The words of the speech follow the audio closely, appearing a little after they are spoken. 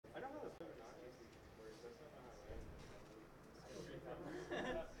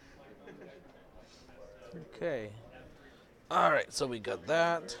Okay. All right, so we got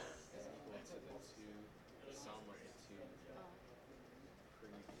that.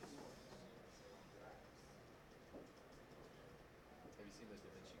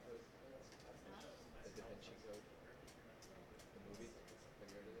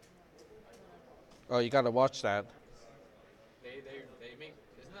 Oh, you gotta watch that.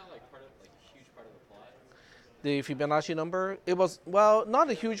 The Fibonacci number, it was, well, not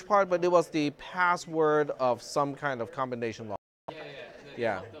a huge part, but it was the password of some kind of combination law.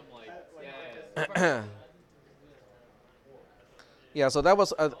 Yeah. Yeah, so that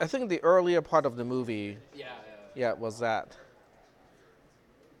was, I think, the earlier part of the movie. Yeah, was that.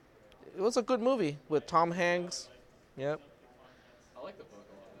 It was a good movie with Tom Hanks. Yep.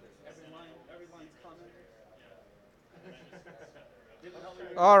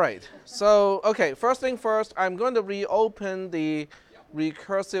 All right. So, okay, first thing first, I'm going to reopen the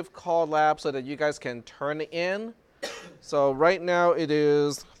recursive call lab so that you guys can turn it in. So right now it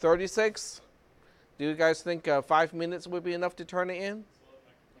is 36. Do you guys think 5 minutes would be enough to turn it in?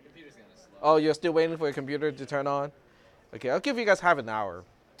 Oh, you're still waiting for your computer to turn on? Okay, I'll give you guys half an hour.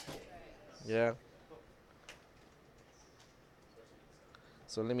 Yeah.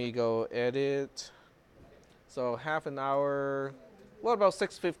 So let me go edit. So half an hour. What about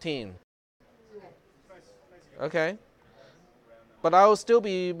 6:15? Okay. But I'll still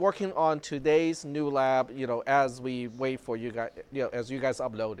be working on today's new lab, as we wait for you guys, as you guys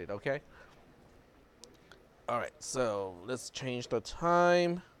upload it, okay? All right, so let's change the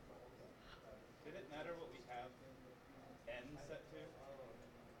time. Did it matter what we have n set to?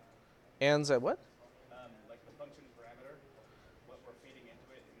 Ends at what? Like the function parameter, what we're feeding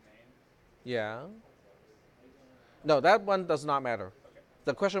into it in main? Yeah. No, that one does not matter. Okay.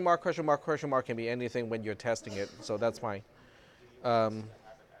 The question mark, question mark, question mark can be anything when you're testing it, so that's fine. Um,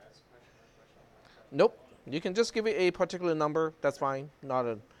 nope. You can just give it a particular number. That's fine.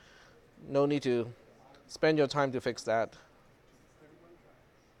 No need to spend your time to fix that.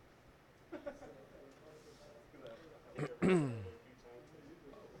 I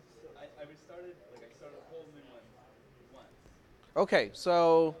started a whole new one once. Okay,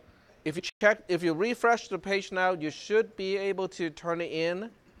 so if you refresh the page now, you should be able to turn it in.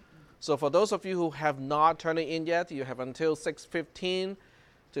 So for those of you who have not turned it in yet, you have until 6:15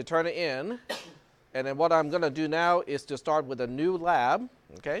 to turn it in. And then what I'm going to do now is to start with a new lab,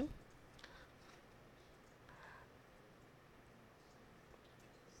 okay?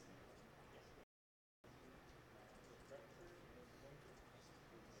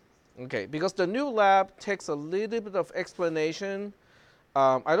 Okay, because the new lab takes a little bit of explanation.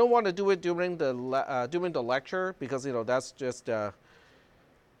 I don't want to do it during the lecture because that's just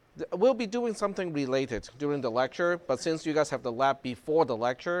we'll be doing something related during the lecture. But since you guys have the lab before the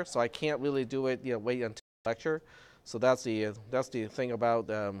lecture, so I can't really do it. Wait until the lecture. So that's the thing about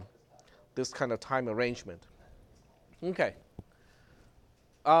this kind of time arrangement. Okay.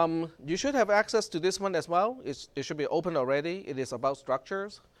 You should have access to this one as well. It should be open already. It is about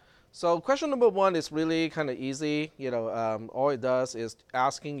structures. So question number one is really kind of easy. All it does is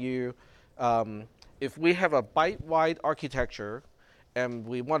asking you if we have a byte-wide architecture and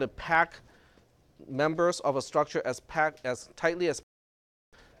we want to pack members of a structure as tightly as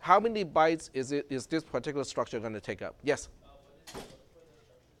how many bytes is this particular structure going to take up? Yes.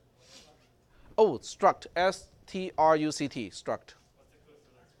 Oh, struct. struct. Struct.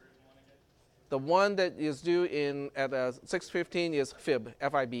 The one that is due in at 6:15 is fib.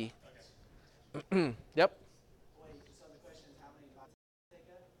 Fib. Yep.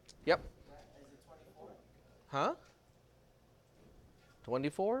 Yep. Huh?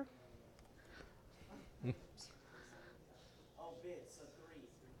 24?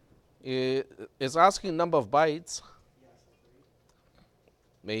 It's asking number of bytes.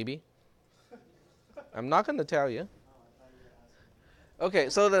 Maybe. I'm not going to tell you. Okay,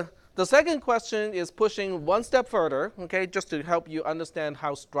 so the second question is pushing one step further, okay, just to help you understand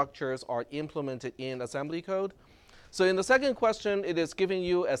how structures are implemented in assembly code. So in the second question, it is giving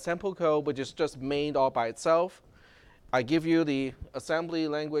you a sample code which is just main all by itself. I give you the assembly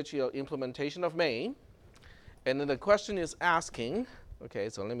language implementation of main. And then the question is asking, okay,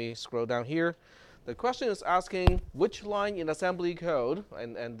 so let me scroll down here. The question is asking which line in assembly code,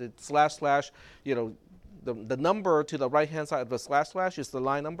 and the slash slash, the number to the right-hand side of the slash slash is the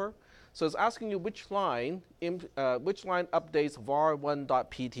line number. So it's asking you which line updates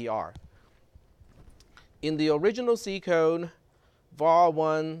var1.ptr. In the original C code,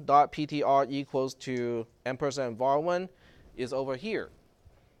 var1.ptr equals to ampersand var1 is over here.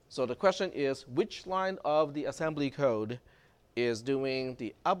 So the question is which line of the assembly code is doing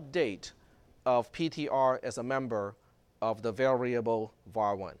the update of PTR as a member of the variable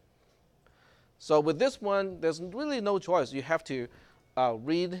var1. So with this one, there's really no choice. You have to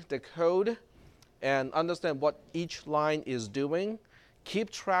read the code and understand what each line is doing, keep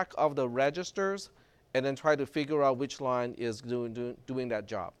track of the registers, and then try to figure out which line is doing that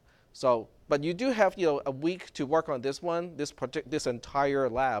job. So, but you do have a week to work on this one, this entire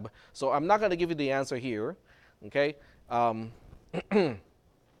lab. So I'm not going to give you the answer here, okay?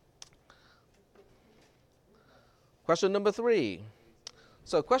 Question number 3.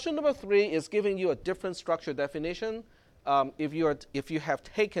 So question number 3 is giving you a different structure definition. If you have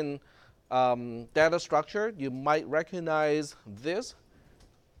taken data structure, you might recognize this.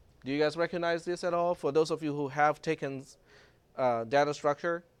 Do you guys recognize this at all? For those of you who have taken data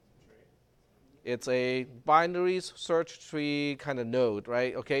structure, it's a binary search tree kind of node,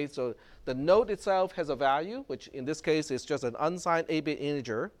 right? Okay, so the node itself has a value, which in this case is just an unsigned 8-bit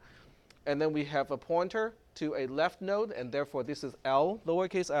integer. And then we have a pointer to a left node, and therefore this is L,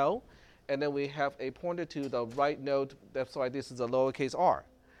 lowercase l. And then we have a pointer to the right node, that's why this is a lowercase r.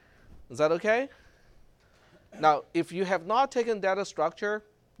 Is that okay? Now, if you have not taken data structure,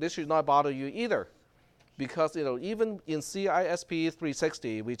 this should not bother you either. Because even in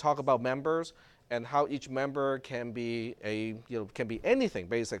cisp310, we talk about members and how each member can be can be anything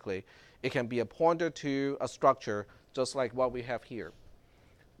basically. It can be a pointer to a structure, just like what we have here.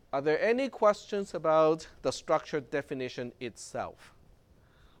 Are there any questions about the structure definition itself?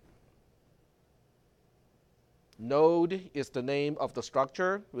 Node is the name of the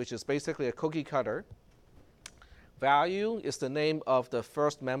structure, which is basically a cookie cutter. Value is the name of the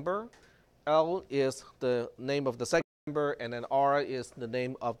first member. L is the name of the second member, and then R is the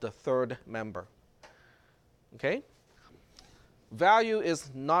name of the third member. Okay? Value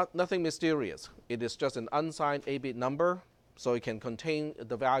is nothing mysterious. It is just an unsigned 8-bit number, so it can contain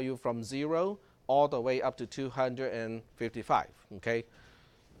the value from 0 all the way up to 255. Okay?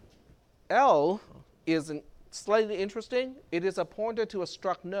 L is slightly interesting. It is a pointer to a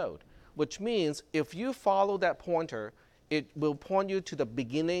struct node, which means if you follow that pointer, it will point you to the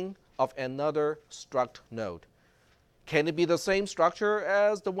beginning of another struct node. Can it be the same structure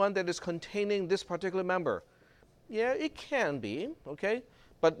as the one that is containing this particular member? Yeah, it can be, okay?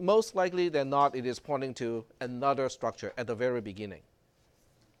 But most likely than not, it is pointing to another structure at the very beginning.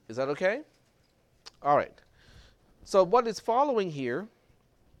 Is that okay? All right. So what is following here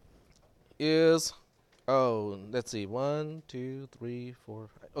is, let's see, 1, 2, 3, 4,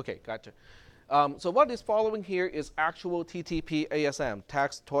 5. Okay, gotcha. So what is following here is actual TTP ASM,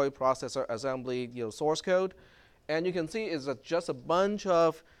 text toy processor assembly source code. And you can see it's just a bunch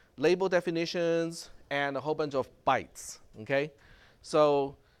of label definitions and a whole bunch of bytes, okay?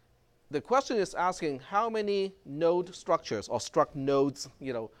 So the question is asking how many node structures or struct nodes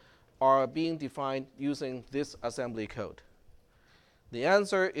are being defined using this assembly code. The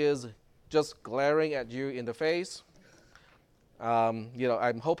answer is just glaring at you in the face.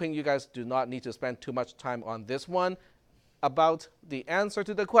 I'm hoping you guys do not need to spend too much time on this one about the answer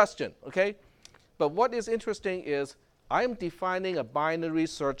to the question, okay? But what is interesting is I'm defining a binary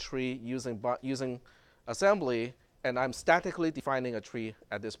search tree using assembly, and I'm statically defining a tree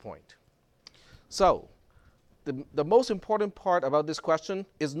at this point. So the most important part about this question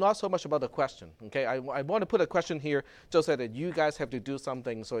is not so much about the question, okay? I want to put a question here just so that you guys have to do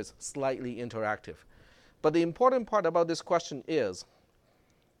something so it's slightly interactive. But the important part about this question is,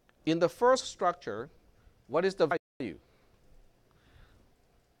 in the first structure, what is the value?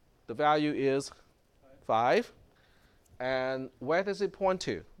 The value is 5. And where does it point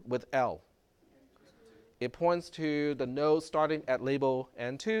to with L? It points to the node starting at label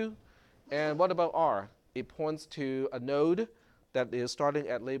N2. And what about R? It points to a node that is starting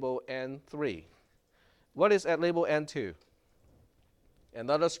at label N3. What is at label N2?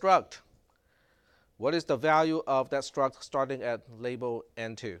 Another struct. What is the value of that struct starting at label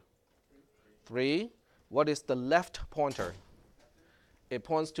N2? 3. What is the left pointer? It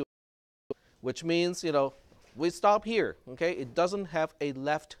points to, which means, we stop here, okay? It doesn't have a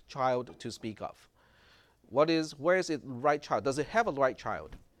left child to speak of. Where is its right child? Does it have a right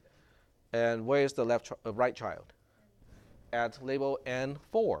child? And where is the right child? At label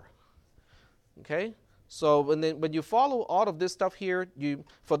N4, okay? So when you follow all of this stuff here,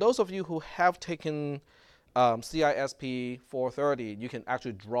 for those of you who have taken CISP430, you can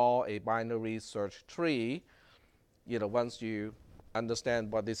actually draw a binary search tree, once you understand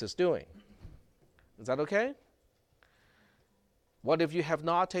what this is doing. Is that okay? What if you have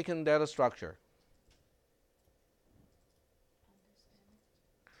not taken data structure?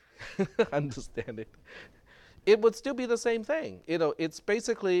 Understand it. it would still be the same thing. It's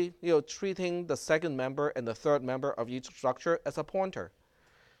basically treating the second member and the third member of each structure as a pointer.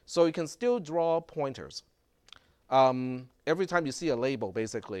 So you can still draw pointers. Every time you see a label,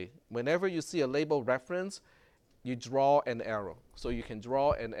 basically, whenever you see a label reference, you draw an arrow. So you can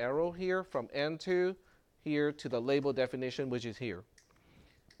draw an arrow here from N2 here to the label definition, which is here.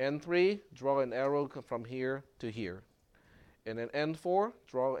 N3, draw an arrow from here to here. And then N4,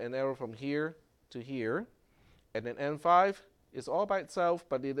 draw an arrow from here to here. And then N5 is all by itself,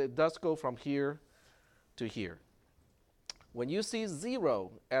 but it does go from here to here. When you see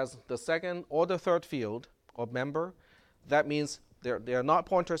 0 as the second or the third field or member, that means they're not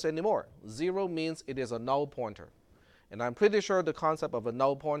pointers anymore. 0 means it is a null pointer. And I'm pretty sure the concept of a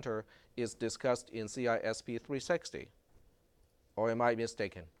null pointer is discussed in cisp310. Or am I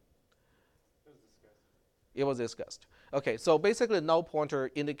mistaken? It was discussed. Okay, so basically a null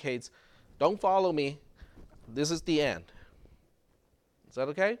pointer indicates, don't follow me, this is the end. Is that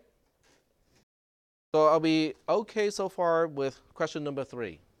okay? So are we okay so far with question number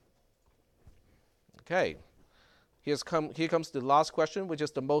 3? Okay. Here comes the last question, which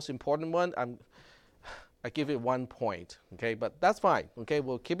is the most important one. I give it 1 point, okay, but that's fine. Okay,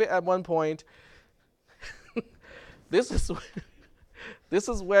 we'll keep it at 1 point. This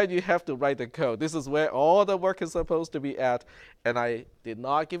is where you have to write the code. This is where all the work is supposed to be at, and I did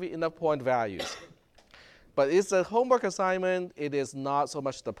not give it enough point values. But it's a homework assignment. It is not so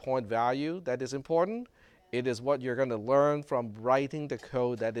much the point value that is important. It is what you're going to learn from writing the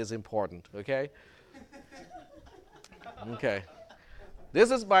code that is important, okay? Okay.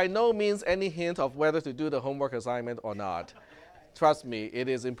 This is by no means any hint of whether to do the homework assignment or not. Trust me, it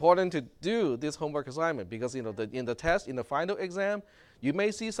is important to do this homework assignment because in the test, in the final exam, you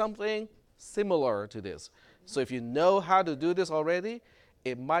may see something similar to this. So if you know how to do this already,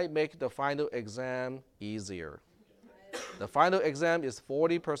 it might make the final exam easier. The final exam is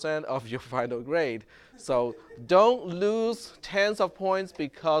 40% of your final grade. So don't lose tens of points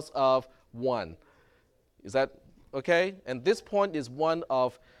because of 1. Is that okay? And this point is 1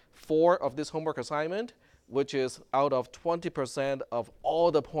 of 4 of this homework assignment, which is out of 20% of all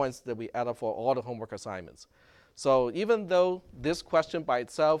the points that we add up for all the homework assignments. So even though this question by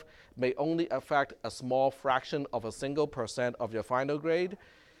itself may only affect a small fraction of a single % of your final grade,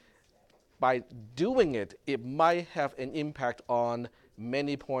 by doing it, it might have an impact on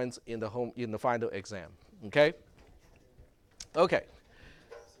many points in the final exam. Okay? Okay.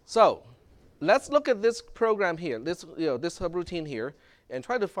 So let's look at this program here, this subroutine here, and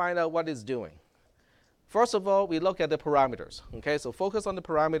try to find out what it's doing. First of all, we look at the parameters. Okay, so focus on the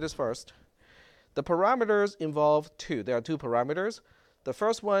parameters first. The parameters involve 2. There are 2 parameters. The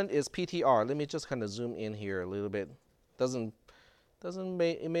first one is PTR. Let me just kind of zoom in here a little bit.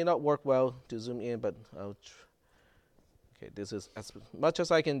 It may not work well to zoom in, but okay, this is as much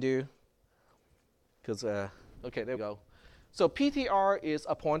as I can do. Because okay, there we go. So PTR is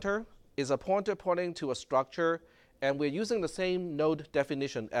a pointer. Is a pointer pointing to a structure, and we're using the same node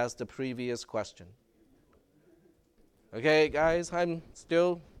definition as the previous question. Okay, guys, I'm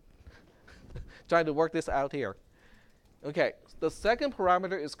still trying to work this out here. Okay, the second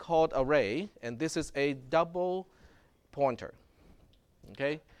parameter is called array, and this is a double pointer.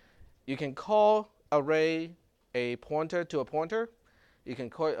 Okay, you can call array a pointer to a pointer. You can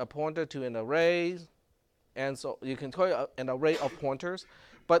call it a pointer to an array, and so you can call it an array of pointers,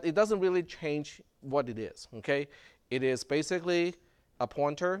 but it doesn't really change what it is. Okay, it is basically a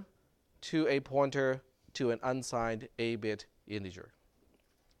pointer to an unsigned 8-bit integer.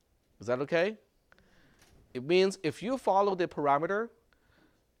 Is that okay? It means if you follow the parameter,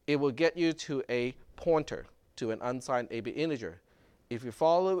 it will get you to a pointer to an unsigned 8-bit integer. If you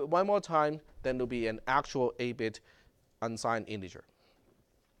follow it one more time, then it'll be an actual 8-bit unsigned integer.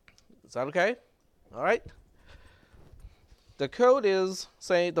 Is that okay? All right. The code is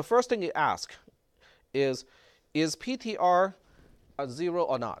saying the first thing you ask is PTR a 0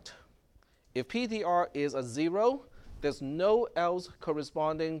 or not? If PTR is a 0, there's no else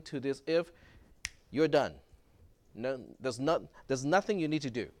corresponding to this if, you're done. No, there's nothing you need to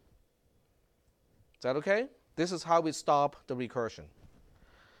do. Is that okay? This is how we stop the recursion.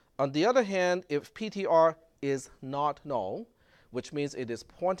 On the other hand, if PTR is not null, which means it is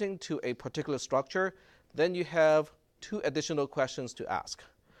pointing to a particular structure, then you have 2 additional questions to ask.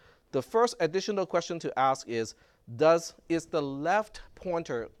 The first additional question to ask is the left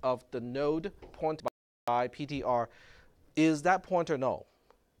pointer of the node pointed by PTR, is that pointer null?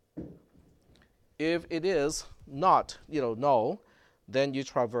 If it is not null, then you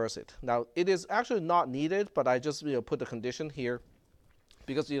traverse it. Now, it is actually not needed, but I just put the condition here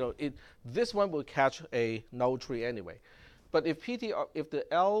because this one will catch a null tree anyway. But if PTR, if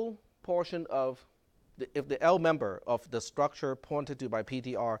the L portion of if the L member of the structure pointed to by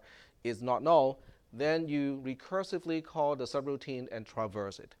PTR is not null, then you recursively call the subroutine and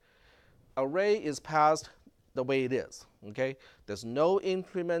traverse it. Array is passed the way it is. Okay, there's no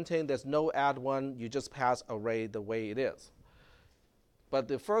incrementing, there's no add one. You just pass array the way it is. But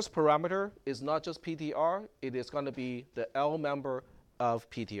the first parameter is not just PTR, it is going to be the L member of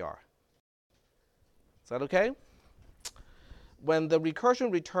PTR. Is that okay? When the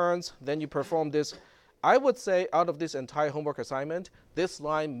recursion returns, then you perform this. I would say out of this entire homework assignment, this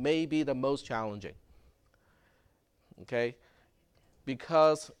line may be the most challenging. Okay?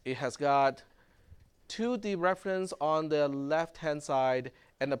 Because it has got two dereference on the left-hand side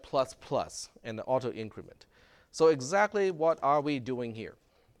and a plus plus and the auto increment. So exactly what are we doing here?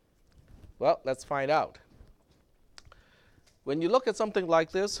 Well, let's find out. When you look at something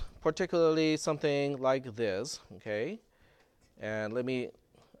like this, particularly something like this, okay, and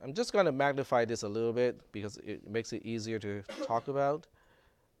I'm just going to magnify this a little bit because it makes it easier to talk about.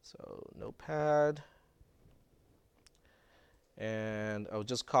 So Notepad, and I'll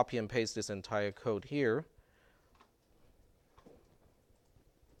just copy and paste this entire code here.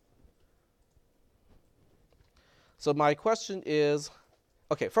 So my question is,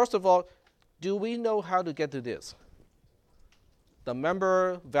 okay, first of all, do we know how to get to this? The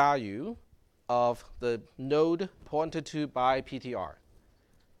member value of the node pointed to by PTR.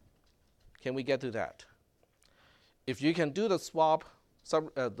 Can we get to that? If you can do the swap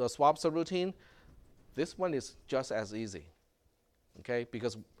subroutine, this one is just as easy. Okay,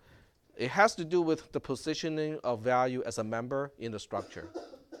 because it has to do with the positioning of value as a member in the structure.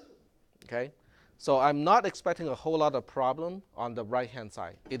 Okay, so I'm not expecting a whole lot of problem on the right-hand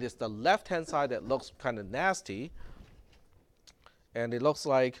side. It is the left-hand side that looks kind of nasty. And it looks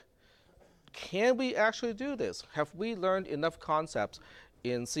like, can we actually do this? Have we learned enough concepts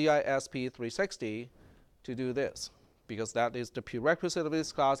in cisp310 to do this? Because that is the prerequisite of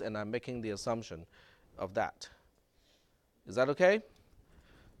this class, and I'm making the assumption of that. Is that okay?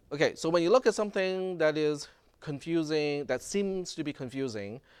 Okay, so when you look at something that is confusing, that seems to be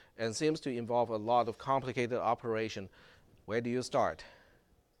confusing, and seems to involve a lot of complicated operation, where do you start?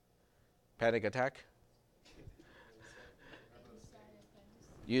 Panic attack?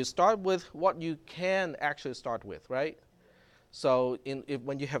 You start with what you can actually start with, right? So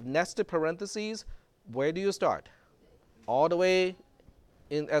when you have nested parentheses, where do you start? All the way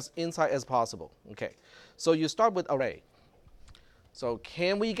as inside as possible. Okay, so you start with array. So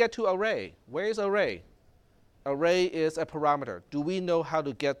can we get to array? Where is array? Array is a parameter. Do we know how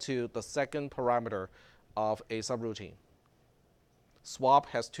to get to the second parameter of a subroutine? Swap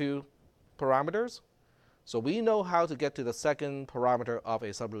has two parameters. So we know how to get to the second parameter of a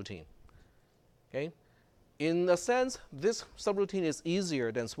subroutine. Okay? In a sense, this subroutine is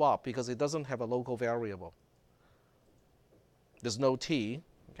easier than swap because it doesn't have a local variable. There's no t.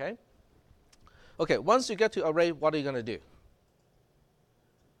 Okay? Okay, once you get to array, what are you going to do?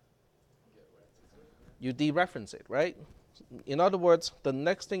 You dereference it, right? In other words, the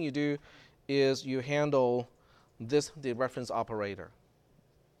next thing you do is you handle this dereference operator.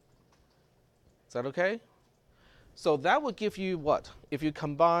 Is that okay? So that would give you what? If you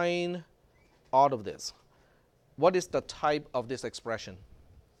combine all of this, what is the type of this expression?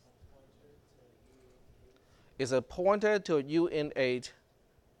 It's a pointer to a uint8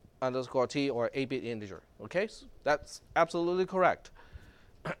 underscore t or 8-bit integer. Okay, so that's absolutely correct.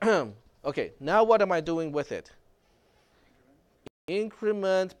 Okay, now what am I doing with it?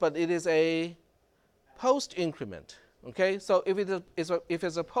 Increment, but it is a post increment. Okay, so if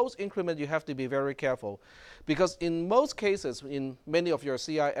it's a post increment, you have to be very careful, because in most cases, in many of your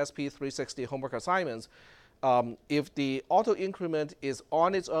cisp310 homework assignments, if the auto increment is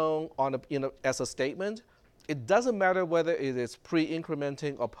on its own as a statement, it doesn't matter whether it is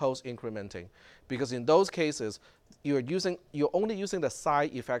pre-incrementing or post-incrementing, because in those cases, you're only using the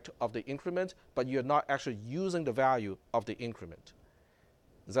side effect of the increment, but you're not actually using the value of the increment.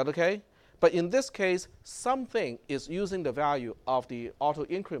 Is that okay? But in this case, something is using the value of the auto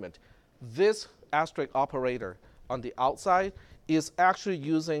increment. This asterisk operator on the outside is actually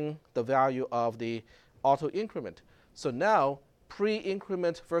using the value of the auto increment. So now,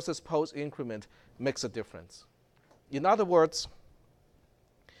 pre-increment versus post-increment makes a difference. In other words,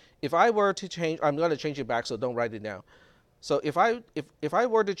 if I were to change, I'm going to change it back, so don't write it now. So if I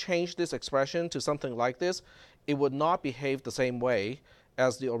were to change this expression to something like this, it would not behave the same way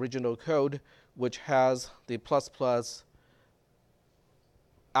as the original code, which has the plus plus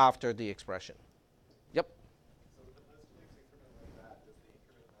after the expression. Yep. So with the post-fix increment like that, does the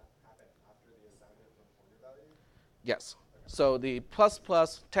Yes. So the plus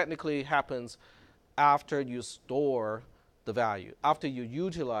plus technically happens after you store the value. After you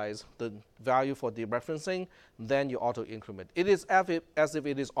utilize the value for dereferencing, then you auto increment. It is as if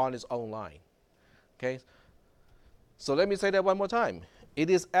it is on its own line. Okay. So let me say that one more time. It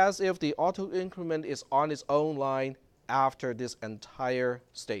is as if the auto increment is on its own line after this entire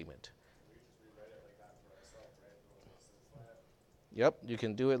statement. Yep, you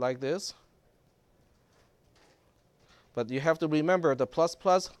can do it like this. But you have to remember the plus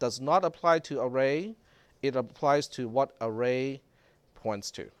plus does not apply to array. It applies to what array points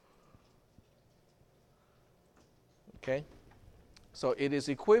to. Okay? So it is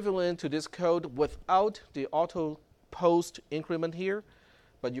equivalent to this code without the auto post increment here,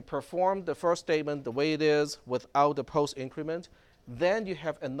 but you perform the first statement the way it is without the post increment. Then you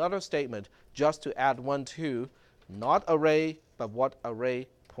have another statement just to add 1 to, not array, but what array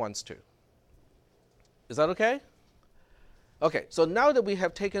points to. Is that okay? Okay, so now that we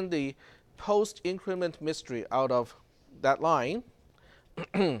have taken the post increment mystery out of that line,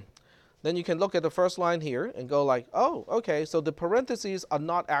 then you can look at the first line here and go like, oh, okay, so the parentheses are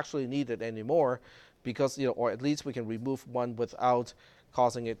not actually needed anymore because, or at least we can remove one without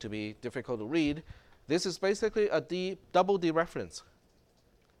causing it to be difficult to read. This is basically a double dereference.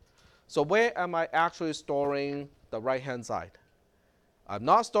 So where am I actually storing the right-hand side? I'm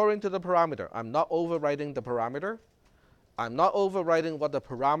not storing to the parameter. I'm not overwriting the parameter. I'm not overwriting what the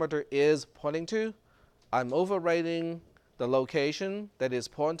parameter is pointing to. I'm overwriting the location that is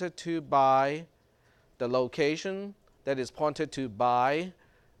pointed to by the location that is pointed to by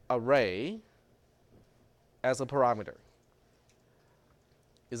array as a parameter.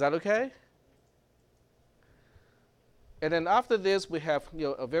 Is that okay? And then after this, we have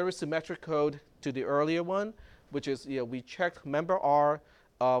a very symmetric code to the earlier one, which is we check member R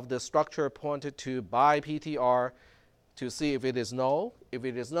of the structure pointed to by PTR to see if it is null. If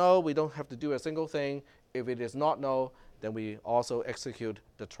it is null, we don't have to do a single thing. If it is not null, then we also execute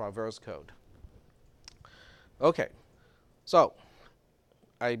the traverse code. Okay, so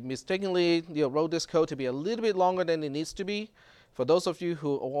I mistakenly wrote this code to be a little bit longer than it needs to be. For those of you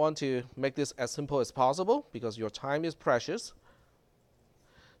who want to make this as simple as possible, because your time is precious,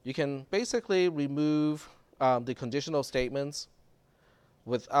 you can basically remove the conditional statements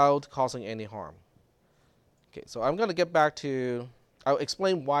without causing any harm. Okay, so I'm going to get back to, I'll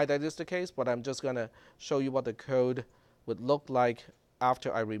explain why that is the case, but I'm just going to show you what the code would look like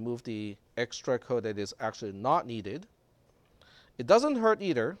after I remove the extra code that is actually not needed. It doesn't hurt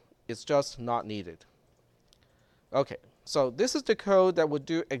either, it's just not needed. Okay, so this is the code that would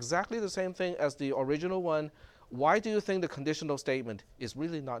do exactly the same thing as the original one. Why do you think the conditional statement is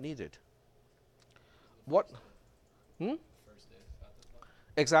really not needed? What?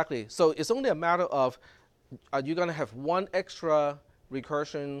 Exactly. So it's only a matter of, are you going to have one extra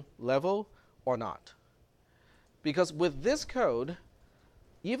recursion level or not? Because with this code,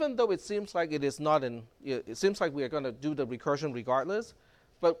 even though it seems like it is not it seems like we are going to do the recursion regardless,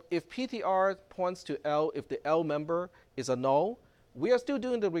 but if PTR points to L, if the L member is a null, we are still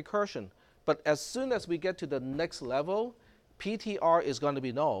doing the recursion. But as soon as we get to the next level, PTR is going to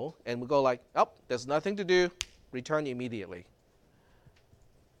be null, and we go like, oh, there's nothing to do, return immediately.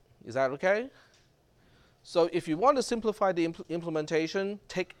 Is that okay? So if you want to simplify the implementation,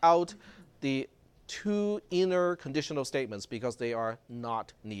 take out the two inner conditional statements because they are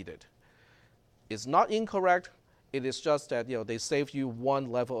not needed. It's not incorrect. It is just that they save you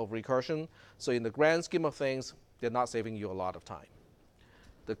one level of recursion. So in the grand scheme of things, they're not saving you a lot of time.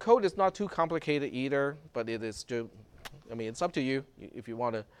 The code is not too complicated either, but it is still, it's up to you. If you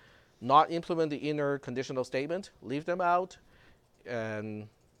want to not implement the inner conditional statement, leave them out. And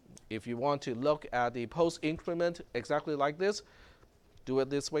if you want to look at the post increment exactly like this, do it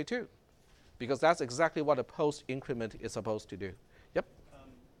this way too. Because that's exactly what a post increment is supposed to do. Yep.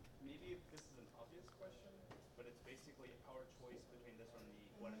 Maybe this is an obvious question, but it's basically our choice between this one and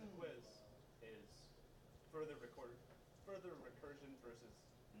the one in the quiz is further recursion versus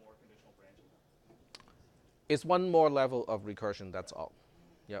more conditional branching. It's one more level of recursion, that's all.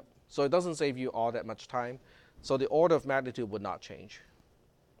 Yep. So it doesn't save you all that much time. So the order of magnitude would not change.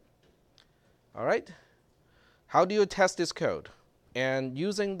 All right. How do you test this code? And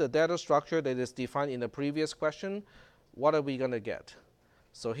using the data structure that is defined in the previous question, what are we going to get?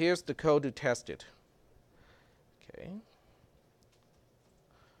 So here's the code to test it. Okay.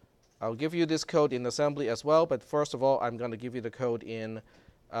 I'll give you this code in assembly as well, but first of all, I'm going to give you the code in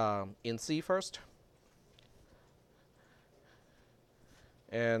C first.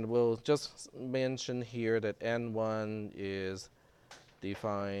 And we'll just mention here that N1 is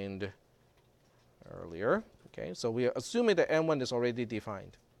defined earlier. Okay, so we are assuming that N1 is already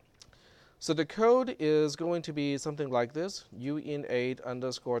defined. So the code is going to be something like this, uin8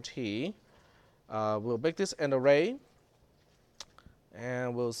 underscore t. We'll make this an array,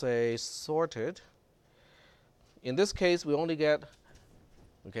 and we'll say sorted. In this case, we only get,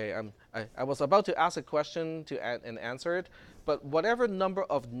 okay, I was about to ask a question to add and answer it, but whatever number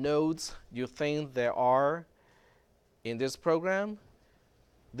of nodes you think there are in this program,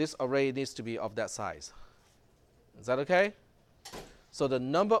 this array needs to be of that size. Is that okay? So the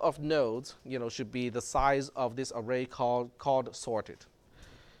number of nodes, should be the size of this array called sorted.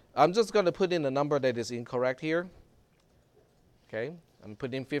 I'm just going to put in a number that is incorrect here. Okay, I'm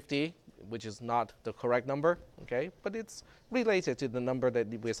putting 50, which is not the correct number. Okay, but it's related to the number that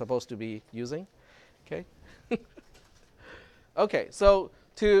we're supposed to be using. Okay. Okay, so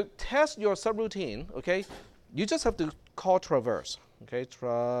to test your subroutine, okay, you just have to call traverse. Okay,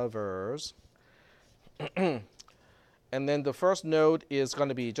 traverse. And then the first node is going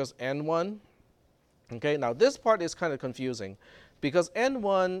to be just N1. Okay, now this part is kind of confusing because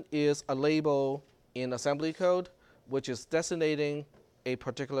N1 is a label in assembly code which is designating a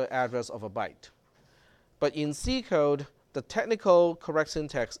particular address of a byte. But in C code, the technical correct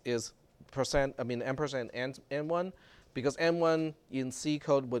syntax is ampersand N1, because N1 in C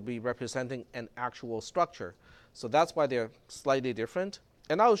code would be representing an actual structure. So that's why they're slightly different.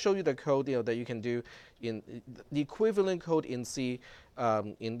 And I'll show you the code that you can do in the equivalent code in C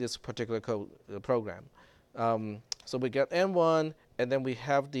in this particular code program. So we get N1, and then we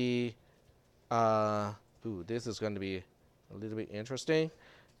have the, this is going to be a little bit interesting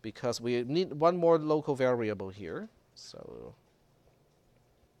because we need one more local variable here. So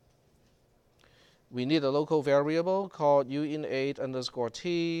we need a local variable called uin8 underscore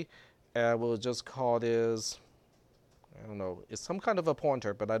t, and we'll just call this, I don't know, it's some kind of a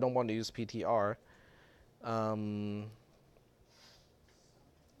pointer, but I don't want to use ptr.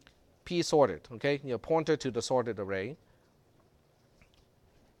 P sorted, okay, pointer to the sorted array.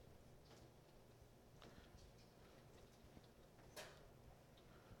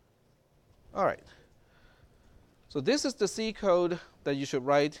 All right. So this is the C code that you should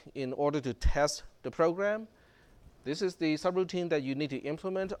write in order to test the program. This is the subroutine that you need to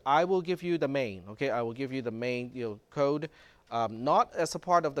implement. I will give you the main, okay? I will give you the main code, not as a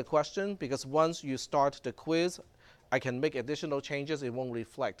part of the question, because once you start the quiz, I can make additional changes. It won't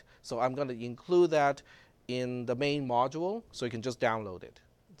reflect. So I'm going to include that in the main module, so you can just download it.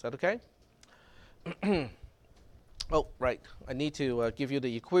 Is that okay? Oh, right. I need to give you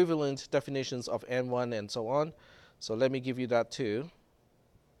the equivalent definitions of N1 and so on. So let me give you that too.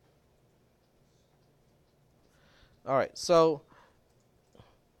 All right, so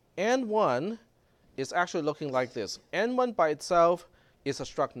N1 is actually looking like this. N1 by itself is a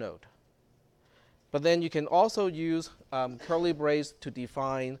struct node. But then you can also use curly brace to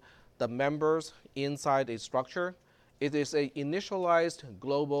define the members inside a structure. It is an initialized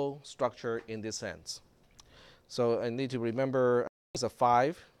global structure in this sense. So I need to remember it's a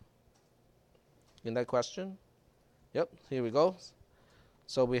 5 in that question. Yep, here we go.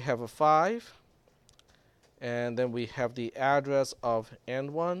 So we have a 5. And then we have the address of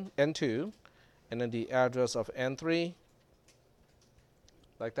N1, N2, and then the address of N3,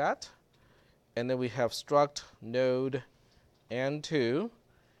 like that. And then we have struct node N2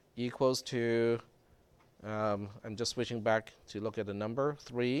 equals to, I'm just switching back to look at the number,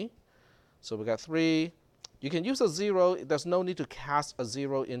 3. So we got 3. You can use a 0. There's no need to cast a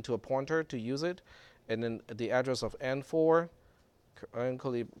 0 into a pointer to use it. And then the address of N4,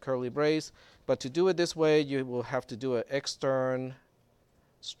 curly brace. But to do it this way, you will have to do an extern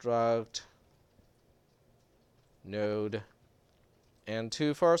struct node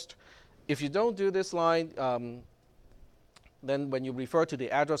N2 first. If you don't do this line, then when you refer to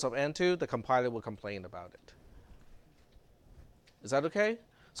the address of N2, the compiler will complain about it. Is that okay?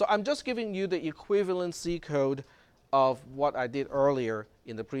 So I'm just giving you the equivalent C code of what I did earlier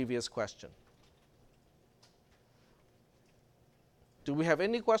in the previous question. Do we have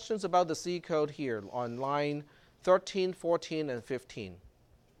any questions about the C code here on line 13, 14, and 15?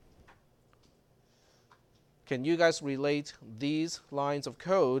 Can you guys relate these lines of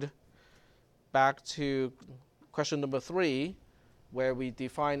code back to question number 3, where we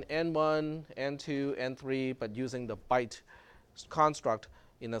define N1, N2, N3, but using the byte construct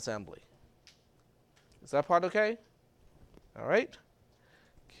in assembly? Is that part okay? All right.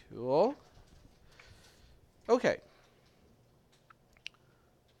 Cool. Okay.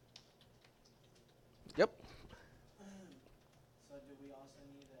 Yep. So do we also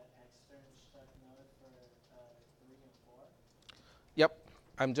need an extern struct node for 3 and 4? Yep.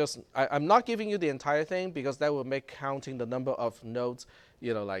 I'm not giving you the entire thing because that will make counting the number of nodes,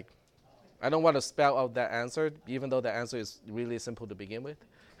 like, I don't want to spell out that answer, even though the answer is really simple to begin with.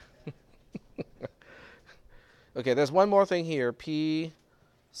 Okay, there's one more thing here. P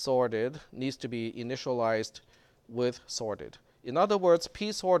sorted needs to be initialized with sorted. In other words,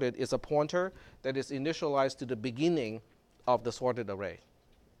 P sorted is a pointer that is initialized to the beginning of the sorted array,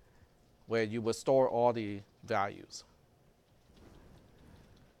 where you will store all the values.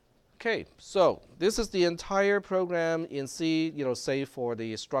 Okay, so this is the entire program in C, save for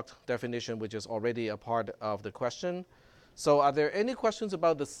the struct definition, which is already a part of the question. So are there any questions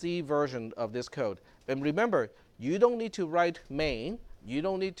about the C version of this code? And remember, you don't need to write main. You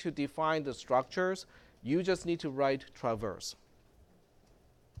don't need to define the structures. You just need to write traverse.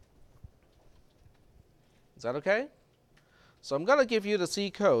 Is that okay? So I'm going to give you the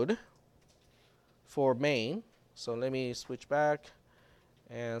C code for main. So let me switch back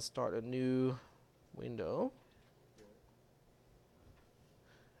and start a new window.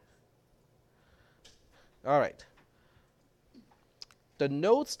 All right. The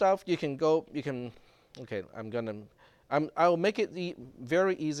node stuff okay, I'll make it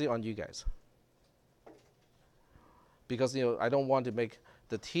very easy on you guys. Because I don't want to make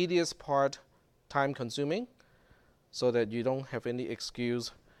the tedious part time consuming, so that you don't have any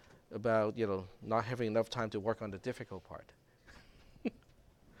excuse about not having enough time to work on the difficult part.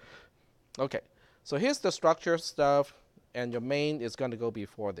 Okay, so here's the structure stuff, and your main is going to go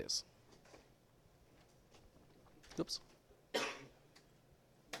before this. Oops.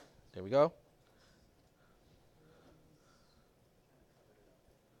 There we go.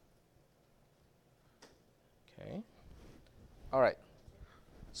 Okay. All right.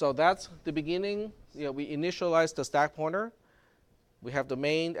 So that's the beginning. We initialize the stack pointer. We have the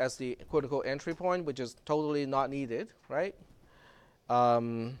main as the critical entry point, which is totally not needed, right?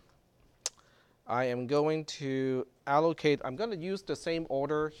 I am going to allocate. I'm going to use the same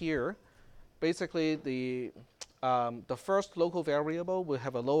order here. Basically, the first local variable will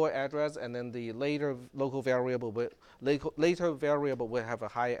have a lower address, and then the later variable will have a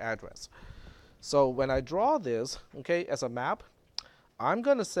higher address. So when I draw this, okay, as a map, I'm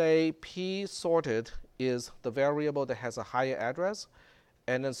going to say P sorted is the variable that has a higher address,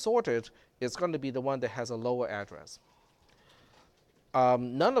 and then sorted is going to be the one that has a lower address.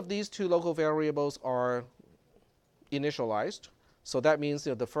 None of these two local variables are initialized. So that means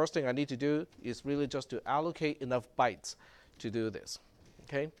the first thing I need to do is really just to allocate enough bytes to do this.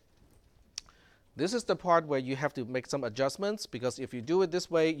 Okay. This is the part where you have to make some adjustments, because if you do it this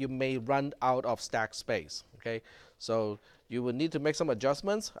way, you may run out of stack space. Okay. So you will need to make some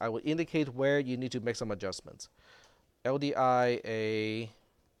adjustments. I will indicate where you need to make some adjustments. LDIA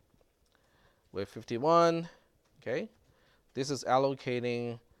with 51. Okay. This is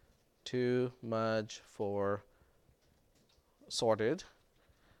allocating too much for sorted.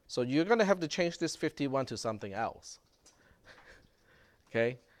 So you're going to have to change this 51 to something else.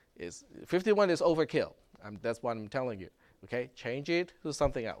 Okay, 51 is overkill. That's what I'm telling you. Okay, change it to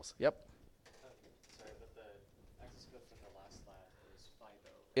something else. Yep. Sorry, but the access code from the last lab is FIBO.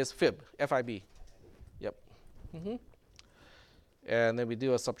 It's fib, FIB. Yep. And then we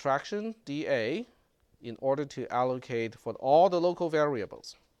do a subtraction, DA, in order to allocate for all the local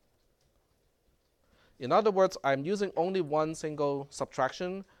variables. In other words, I'm using only one single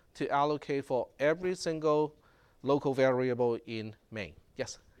subtraction to allocate for every single local variable in main.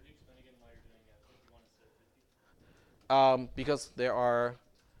 Yes? Could you explain again why you're doing 51 instead of 50? Because there are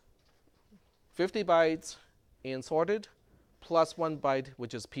 50 bytes in sorted plus 1 byte,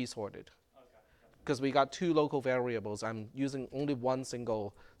 which is P sorted. Because we got two local variables, I'm using only one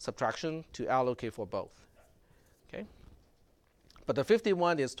single subtraction to allocate for both. Okay? But the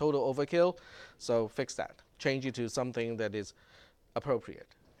 51 is total overkill, so fix that. Change it to something that is appropriate.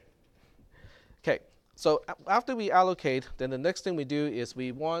 Okay, so after we allocate, then the next thing we do is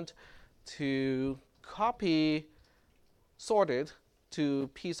we want to copy sorted to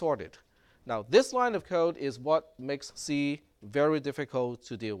P sorted. Now, this line of code is what makes C very difficult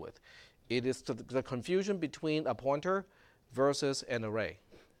to deal with. It is the confusion between a pointer versus an array.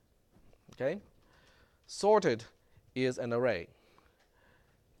 Okay? Sorted is an array.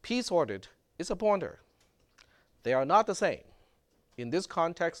 P sorted is a pointer. They are not the same. In this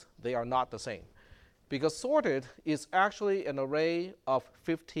context, they are not the same. Because sorted is actually an array of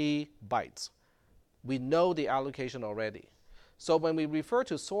 50 bytes. We know the allocation already. So when we refer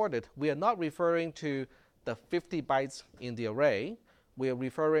to sorted, we are not referring to the 50 bytes in the array. We are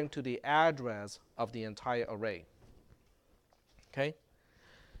referring to the address of the entire array. Okay?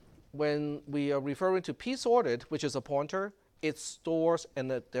 When we are referring to P sorted, which is a pointer, it stores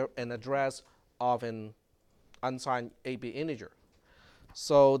an address of an unsigned 8-bit integer.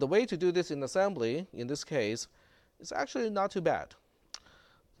 So the way to do this in assembly, in this case, is actually not too bad.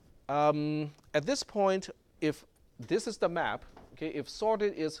 At this point, if this is the map, okay, if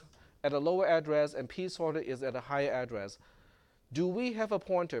sorted is at a lower address and p sorted is at a higher address, do we have a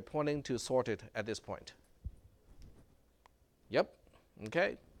pointer pointing to sorted at this point? Yep.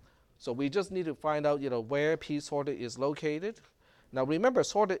 Okay. So we just need to find out, where p sorted is located. Now remember,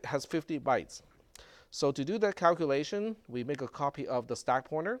 sorted has 50 bytes. So to do that calculation, we make a copy of the stack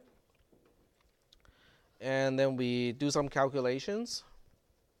pointer, and then we do some calculations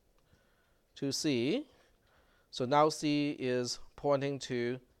to C. So now C is pointing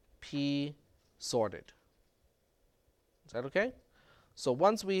to P sorted. Is that okay? So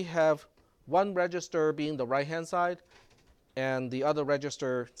once we have one register being the right-hand side, and the other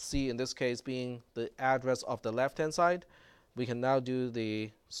register, C in this case, being the address of the left-hand side, we can now do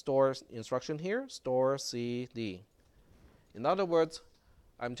the store instruction here, store C D. In other words,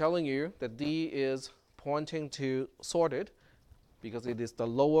 I'm telling you that D is pointing to sorted because it is the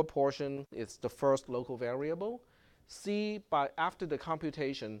lower portion, it's the first local variable. C, after the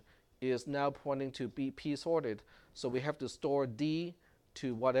computation, is now pointing to P sorted, so we have to store D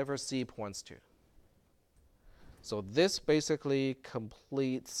to whatever C points to. So this basically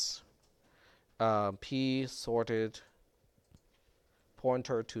completes P sorted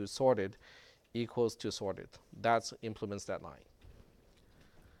pointer to sorted equals to sorted. That implements that line.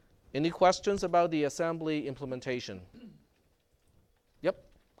 Any questions about the assembly implementation? Yep.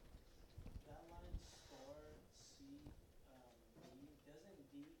 That line store C D, doesn't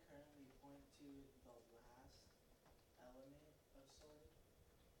D currently point to the last element of sorted?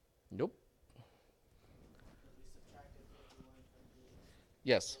 Nope. Because we subtracted 51 from D.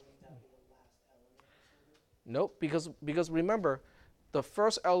 Yes. Wouldn't that be the last element of sorted? Nope, because remember, the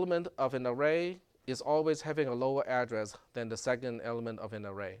first element of an array is always having a lower address than the second element of an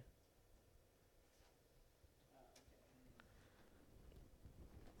array.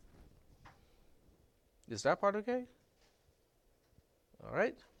 Okay. Is that part okay? All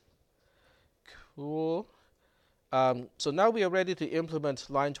right. Cool. So now we are ready to implement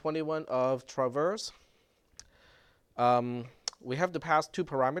line 21 of traverse. We have to pass two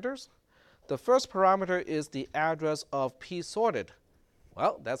parameters. The first parameter is the address of P sorted.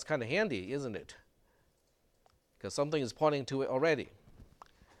 Well, that's kind of handy, isn't it? Because something is pointing to it already.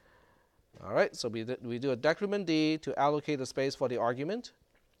 All right, so we do a decrement D to allocate the space for the argument.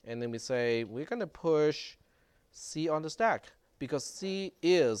 And then we say we're going to push C on the stack because C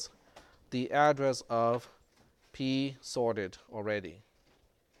is the address of P sorted already.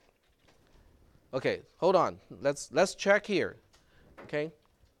 Okay, hold on. Let's check here. Okay,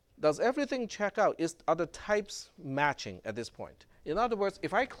 does everything check out? Are the types matching at this point? In other words,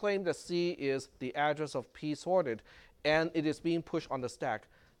 if I claim that C is the address of P sorted and it is being pushed on the stack,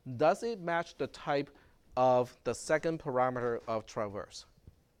 does it match the type of the second parameter of traverse?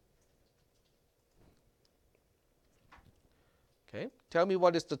 Okay, tell me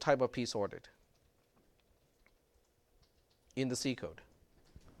what is the type of P sorted in the C code.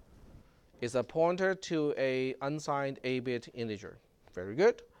 It's a pointer to a unsigned 8-bit integer. Very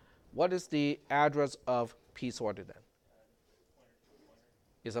good. What is the address of P sorted then?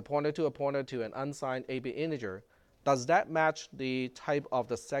 It's a pointer to an unsigned 8-bit integer. Does that match the type of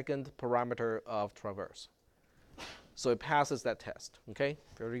the second parameter of traverse? So it passes that test. Okay,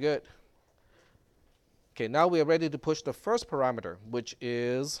 very good. Okay, now we are ready to push the first parameter, which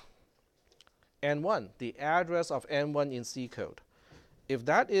is N1, the address of N1 in C code. If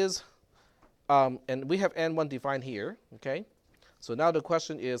that is, and we have N1 defined here, okay? So now the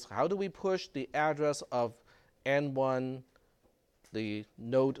question is, how do we push the address of N1, the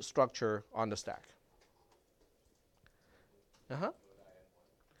node structure, on the stack?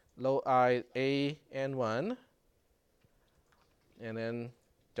 Low I A N1, and then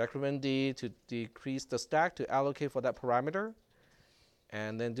decrement D to decrease the stack to allocate for that parameter,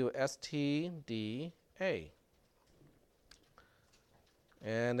 and then do std a.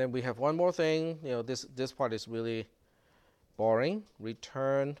 And then we have one more thing. This part is really boring.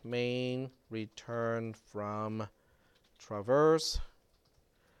 Return main, return from traverse,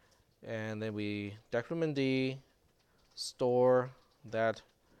 and then we decrement D, store that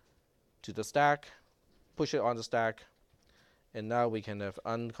to the stack, push it on the stack, and now we can have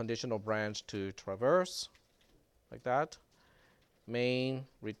unconditional branch to traverse, like that. Main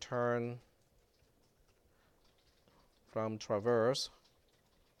return from traverse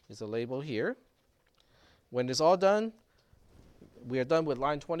is a label here. When it's all done, we are done with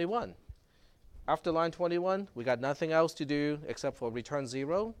line 21. After line 21, we got nothing else to do except for return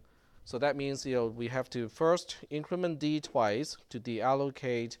 0. So that means we have to first increment D twice to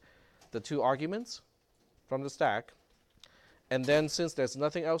deallocate the 2 arguments from the stack. And then since there's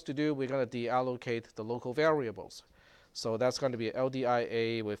nothing else to do, we're going to deallocate the local variables. So that's going to be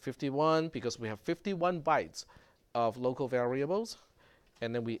LDIA with 51 because we have 51 bytes of local variables.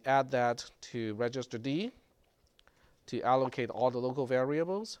 And then we add that to register D to allocate all the local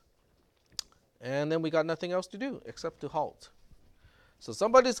variables. And then we got nothing else to do except to halt. So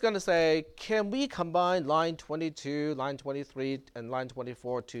somebody's going to say, can we combine line 22, line 23, and line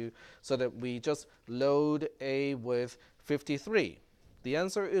 24 so that we just load A with 53? The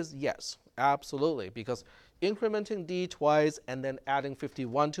answer is yes, absolutely, because incrementing D twice and then adding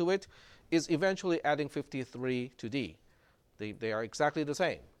 51 to it is eventually adding 53 to D. They are exactly the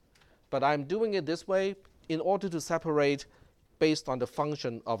same. But I'm doing it this way in order to separate based on the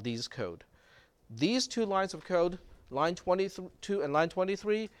function of these code. These 2 lines of code, line 22 and line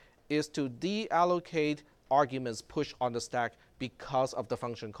 23, is to deallocate arguments pushed on the stack because of the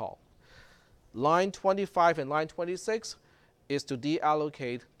function call. Line 25 and line 26 is to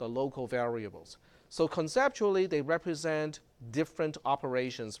deallocate the local variables. So conceptually, they represent different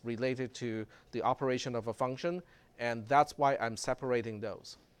operations related to the operation of a function, and that's why I'm separating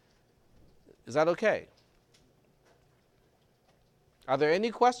those. Is that okay? Are there any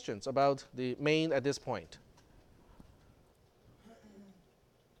questions about the main at this point?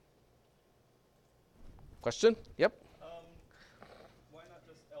 Question? Yep. Why not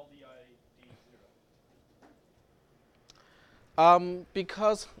just LDI D0?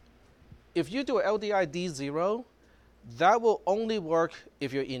 Because if you do LDI D0, that will only work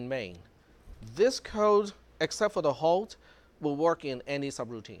if you're in main. This code, except for the halt, will work in any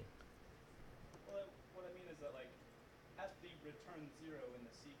subroutine. Well, what I mean is that, like, at the return 0 in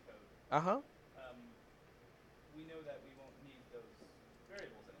the C code, Uh-huh. we know that we won't need those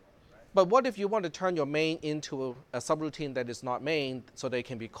variables anymore, right? But what if you want to turn your main into a subroutine that is not main so they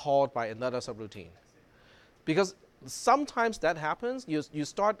can be called by another subroutine? Because sometimes that happens. You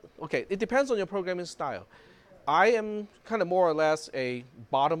start, okay, it depends on your programming style. I am kind of more or less a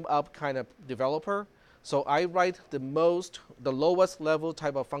bottom-up kind of developer. So I write the lowest level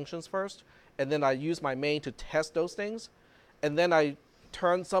type of functions first, and then I use my main to test those things. And then I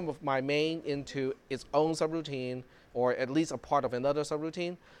turn some of my main into its own subroutine, or at least a part of another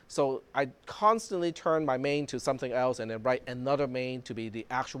subroutine. So I constantly turn my main to something else and then write another main to be the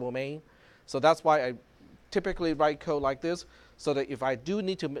actual main. So that's why I typically write code like this, so that if I do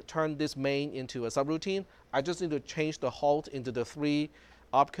need to turn this main into a subroutine, I just need to change the halt into the 3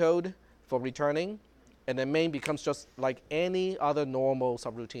 opcode for returning, and then main becomes just like any other normal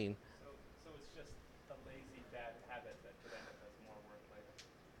subroutine. So it's just a lazy bad habit that could end up as more work later,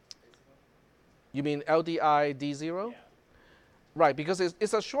 basically? You mean LDI D0? Yeah. Right, because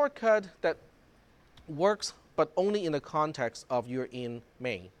it's a shortcut that works, but only in the context of you're in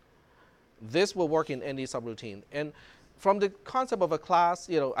main. This will work in any subroutine. And from the concept of a class,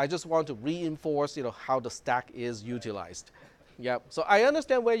 I just want to reinforce, how the stack is utilized. Yep. So I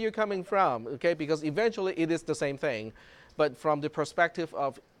understand where you're coming from, okay? Because eventually it is the same thing, but from the perspective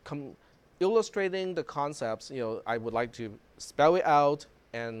of illustrating the concepts, I would like to spell it out,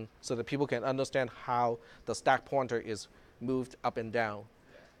 and so that people can understand how the stack pointer is moved up and down.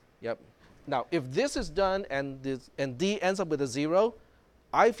 Yep. Now, if this is done and D ends up with a 0,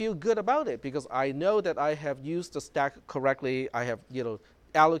 I feel good about it because I know that I have used the stack correctly. I have,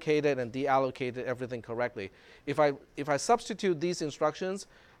 allocated and deallocated everything correctly. If I substitute these instructions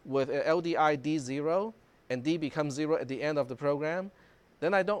with LDI D0 and D becomes 0 at the end of the program,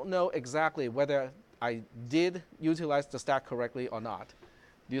 then I don't know exactly whether I did utilize the stack correctly or not.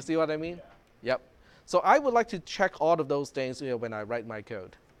 Do you see what I mean? Yeah. Yep. So I would like to check all of those things when I write my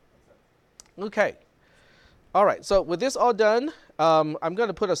code. Okay. All right, so with this all done, I'm going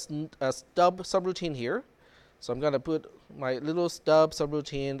to put a stub subroutine here. So I'm going to put my little stub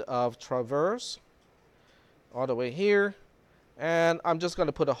subroutine of traverse all the way here, and I'm just going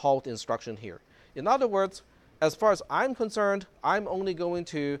to put a halt instruction here. In other words, as far as I'm concerned, I'm only going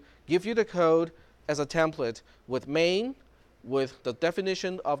to give you the code as a template with main, with the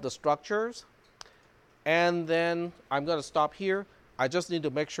definition of the structures, and then I'm going to stop here. I just need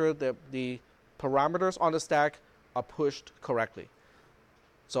to make sure that the parameters on the stack are pushed correctly.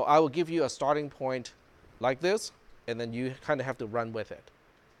 So I will give you a starting point like this, and then you kind of have to run with it.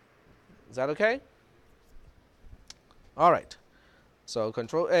 Is that okay? All right. So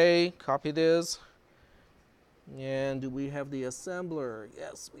Control A, copy this. And do we have the assembler?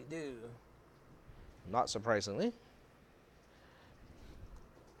 Yes, we do. Not surprisingly.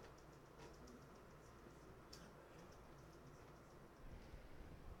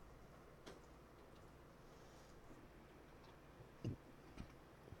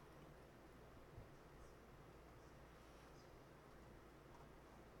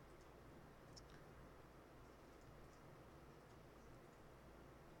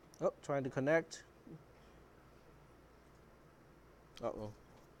 Oh, trying to connect. Uh-oh.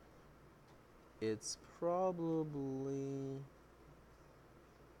 It's probably...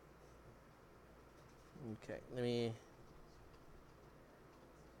 Okay, let me...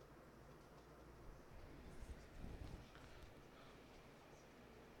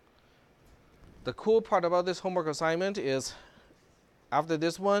 The cool part about this homework assignment is after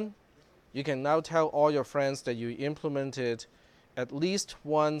this one, you can now tell all your friends that you implemented at least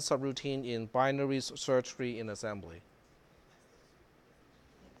one subroutine in binary search tree in assembly.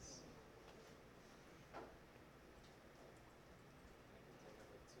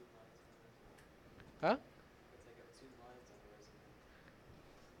 Huh?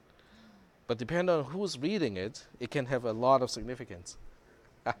 But depending on who's reading it, it can have a lot of significance.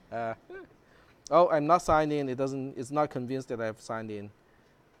 Oh, I'm not signed in. It's not convinced that I've signed in.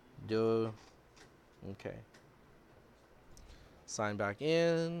 Do. Okay. Sign back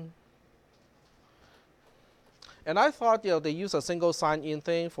in. And I thought, they use a single sign-in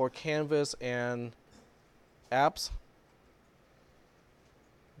thing for Canvas and apps.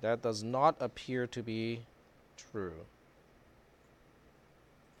 That does not appear to be true.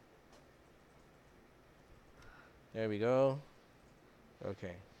 There we go.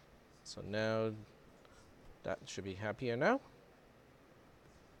 Okay. So now that should be happier now.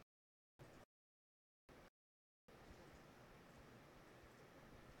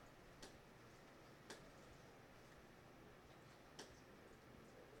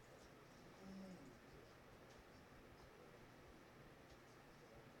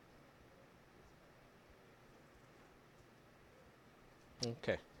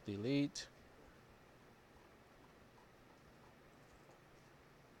 Okay. Delete.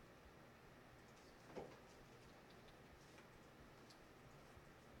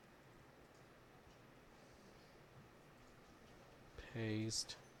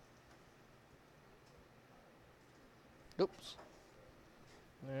 Paste. Oops.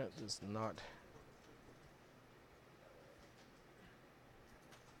 That is not.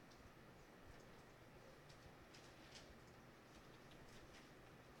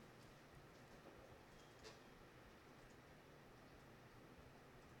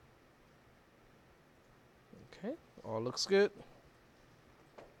 Okay. All looks good.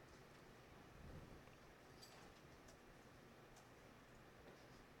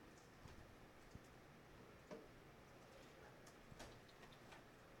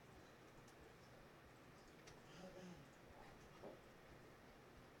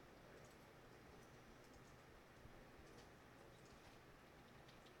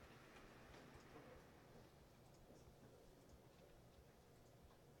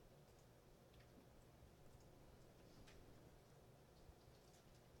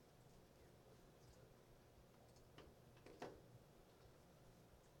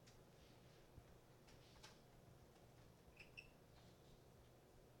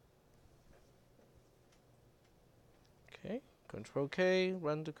 Okay. Control K,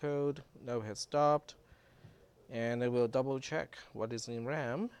 run the code. Now it has stopped. And I will double check what is in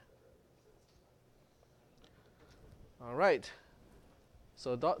RAM. All right.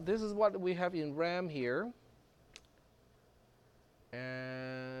 So this is what we have in RAM here.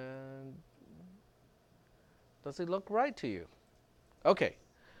 And does it look right to you? Okay.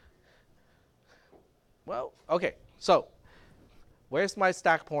 Well, okay. So where's my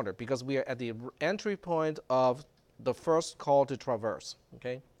stack pointer? Because we are at the entry point of the first call to traverse.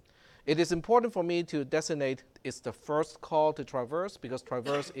 Okay. It is important for me to designate it's the first call to traverse because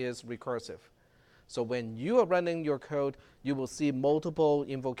traverse is recursive. So when you are running your code, you will see multiple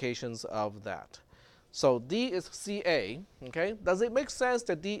invocations of that. So D is CA, okay? Does it make sense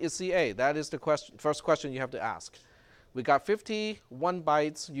that D is CA? That is the first question you have to ask. We got 51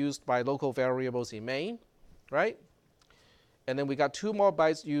 bytes used by local variables in main, right? And then we got 2 more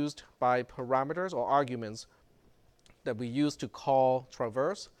bytes used by parameters or arguments that we use to call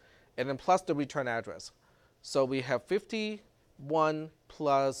traverse, and then plus the return address. So we have 51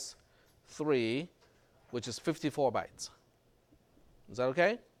 plus 3, which is 54 bytes. Is that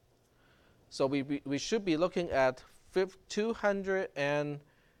okay? So we should be looking at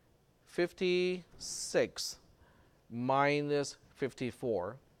 256 minus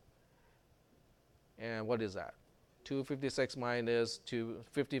 54. And what is that? 256 minus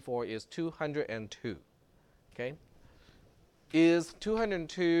 254 is 202. Okay? Is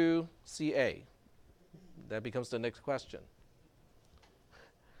 202 CA? That becomes the next question.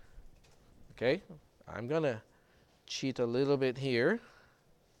 Okay? I'm going to cheat a little bit here.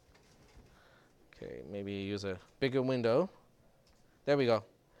 Okay, maybe use a bigger window. There we go.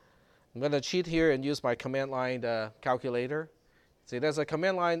 I'm going to cheat here and use my command line calculator. See, there's a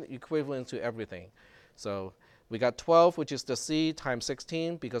command line equivalent to everything. So we got 12, which is the C, times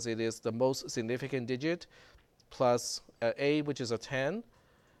 16, because it is the most significant digit, plus A, which is a 10,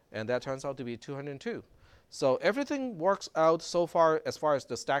 and that turns out to be 202. So everything works out so far as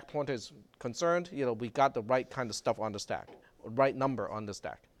the stack pointer is concerned. We got the right kind of stuff on the stack, right number on the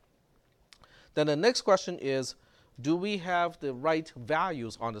stack. Then the next question is, do we have the right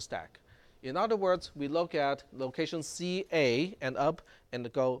values on the stack? In other words, we look at location CA and up and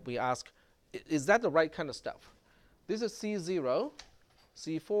we ask, is that the right kind of stuff? This is C0,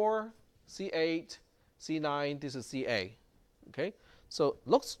 C4, C8, C9, this is CA. Okay? So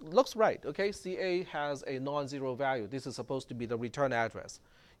looks right. Okay, CA has a non-zero value. This is supposed to be the return address.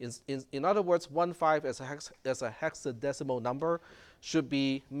 In other words, 15 as a hexadecimal number should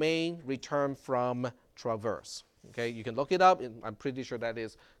be main return from traverse. Okay, you can look it up, and I'm pretty sure that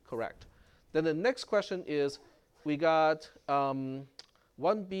is correct. Then the next question is, we got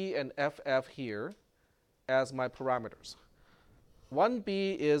 1B and FF here as my parameters.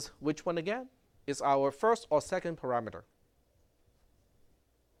 1B is which one again? Is our first or second parameter?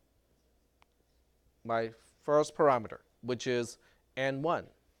 My first parameter, which is N1.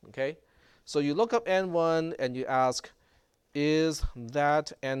 Okay, so you look up N1 and you ask, is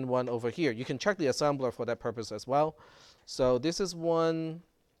that N1 over here? You can check the assembler for that purpose as well. So this is 1,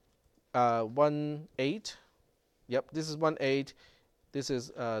 8. Yep, this is 1, 8. This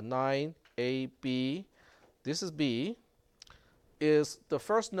is 9, A, B. This is B. Is the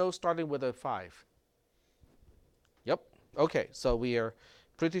first node starting with a 5? Yep. Okay, so we are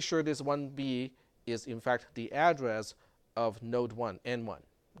pretty sure this 1B is in fact the address of node 1, N1.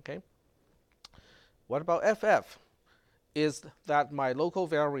 Okay. What about FF? Is that my local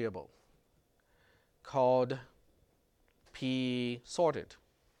variable called P sorted?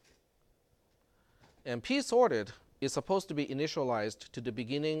 And P sorted is supposed to be initialized to the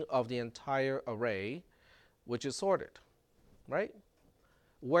beginning of the entire array, which is sorted, right?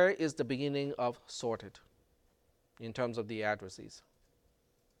 Where is the beginning of sorted in terms of the addresses?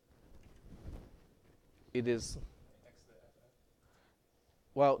 It is,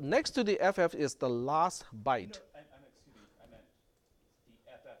 well, next to the FF is the last byte. No, excuse me, I meant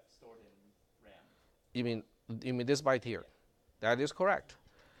the FF stored in RAM. You mean this byte here? That is correct.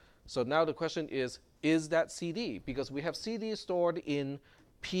 So now the question is that CD? Because we have CD stored in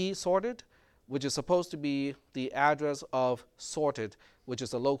P sorted, which is supposed to be the address of sorted, which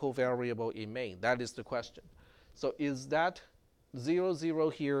is a local variable in main. That is the question. So is that 0, 0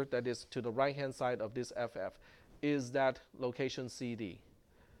 here, that is to the right-hand side of this FF, is that location CD?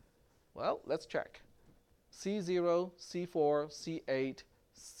 Well, let's check. C0, C4, C8,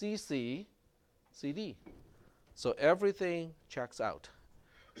 CC, CD. So everything checks out.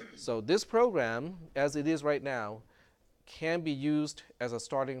 So this program, as it is right now, can be used as a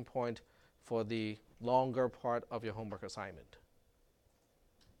starting point for the longer part of your homework assignment.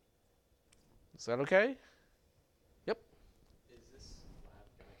 Is that okay? Yep. Is this lab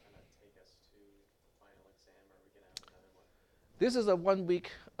going to kind of take us to the final exam, or are we going to have another one? This is a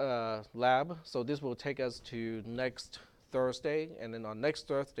 1-week lab, so this will take us to next Thursday, and then on next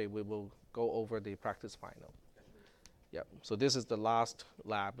Thursday we will go over the practice final. Yep. So this is the last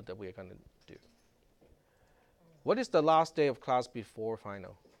lab that we're going to do. What is the last day of class before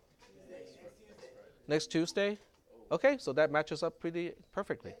final? Next Tuesday? Okay, so that matches up pretty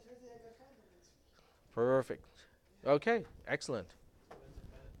perfectly. Perfect. Okay, excellent.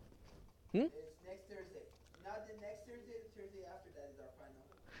 It's next Thursday. Not the next Thursday, the Thursday after that is our final.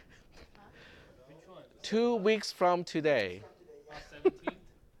 Which one? 2 weeks from today. From today, yeah. 17th?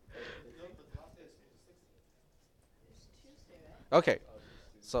 It's Tuesday, right? Okay,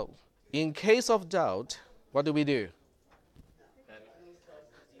 so in case of doubt, what do we do?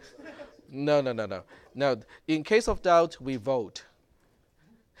 No. No, in case of doubt, we vote.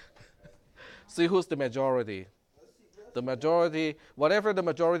 See who's the majority. The majority, whatever the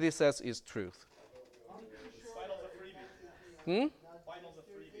majority says is truth. Finals a freebie. Finals a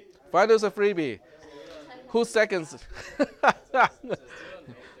freebie. Finals a freebie. Who seconds?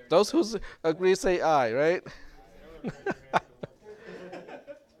 Those who agree say aye, right?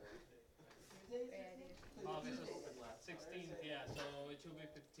 August 16th, yeah, so it should be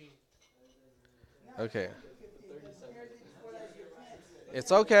 15th. Okay.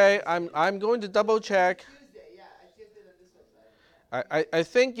 It's okay. I'm going to double check. Tuesday, yeah, I just did on this website. I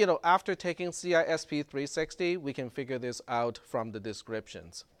think, after taking cisp310, we can figure this out from the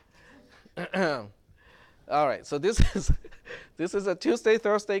descriptions. All right, so this is a Tuesday,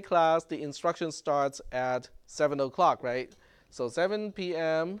 Thursday class. The instruction starts at 7 o'clock, right? So 7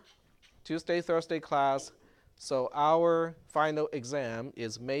 p.m., Tuesday, Thursday class So our final exam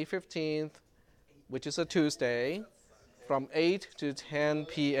is May 15th, which is a Tuesday, from 8 to 10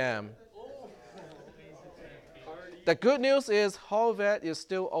 p.m. The good news is Hall Vet is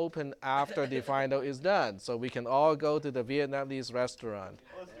still open after the final is done, so we can all go to the Vietnamese restaurant.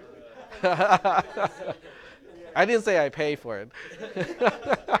 I didn't say I pay for it.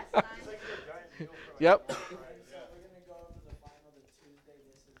 Yep. And so we're gonna go over the final the Tuesday.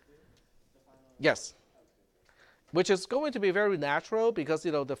 This is due. The final. Yes. Which is going to be very natural because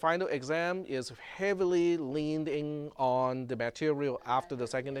the final exam is heavily leaned in on the material after the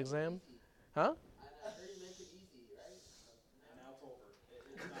second exam. Huh? I heard you make it easy, right? And now it's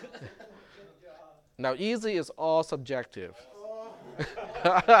over. Good job. Now easy is all subjective.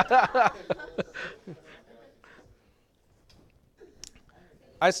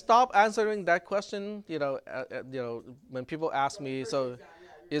 I stopped answering that question, when people ask me, so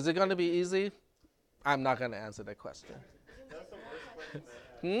is it going to be easy? I'm not going to answer that question. That's the worst question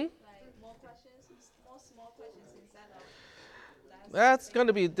that Hmm? Like more questions, more small questions instead of less. That's going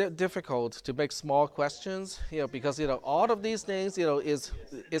to be difficult to make small questions, because all of these things, is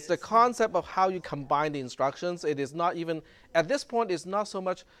it's the concept of how you combine the instructions. It is not even at this point. It's not so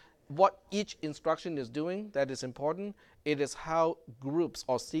much what each instruction is doing that is important. It is how groups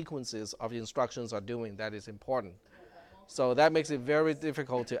or sequences of instructions are doing that is important. So that makes it very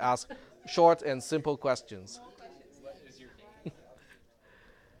difficult to ask short and simple questions.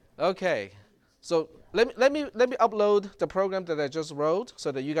 Okay, so let me upload the program that I just wrote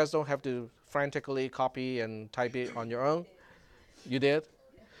so that you guys don't have to frantically copy and type it on your own. You did?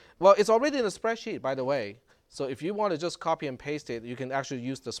 Well, it's already in the spreadsheet, by the way. So if you want to just copy and paste it, you can actually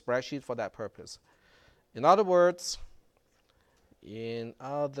use the spreadsheet for that purpose. In other words, you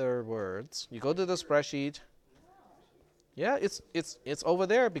go to the spreadsheet. Yeah, it's over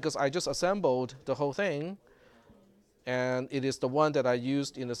there because I just assembled the whole thing. And it is the one that I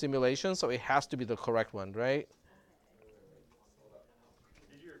used in the simulation, so it has to be the correct one, right?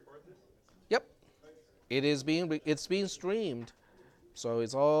 Did you record this? Yep. It's being streamed, so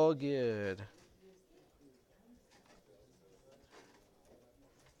it's all good.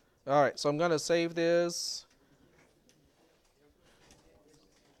 All right, so I'm gonna save this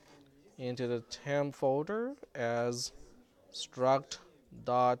into the temp folder as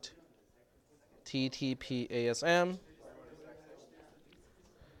struct.ttpasm.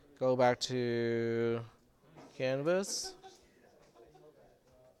 Go back to Canvas.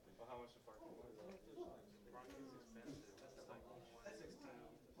 Well, how much the parking was? Parking's expensive. That's like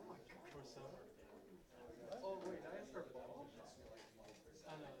for summer. Oh wait, I asked for fall. I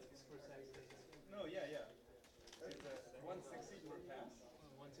know it's for sex. No, yeah. It's 160 per pass.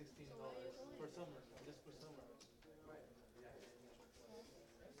 $116 for summer. Just for summer.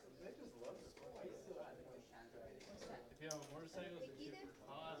 They just love the sport. If you have a motorcycle, it's cheaper.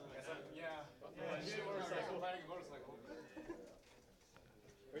 I'll ask my Yes, dad. yeah. Yeah, Get a motorcycle. Riding a motorcycle.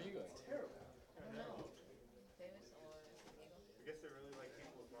 Where are you going? Terrible. Famous or Diego? I guess they really like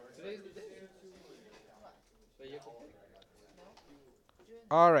people with motorcycles. Today's the day.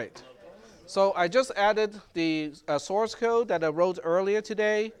 All right. So I just added the source code that I wrote earlier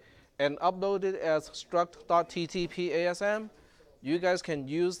today and uploaded as struct.ttpasm. You guys can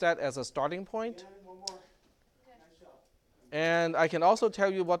use that as a starting point. One more. And I can also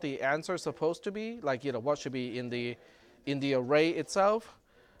tell you what the answer is supposed to be, like what should be in the array itself.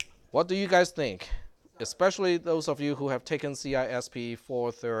 What do you guys think? Especially those of you who have taken CISP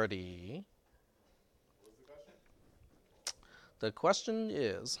 430. The question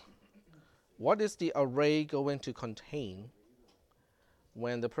is, what is the array going to contain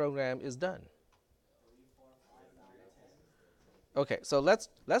when the program is done? Okay, so let's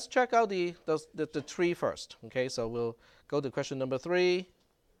check out the tree first. Okay, so we'll go to question number 3.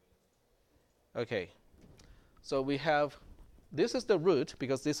 Okay, so we have, this is the root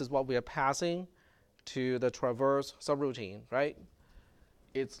because this is what we are passing to the traverse subroutine, right?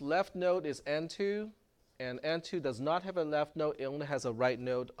 Its left node is N2, and N2 does not have a left node, it only has a right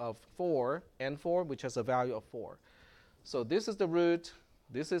node of 4, N4, which has a value of 4. So this is the root,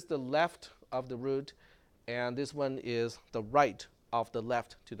 this is the left of the root, and this one is the right of the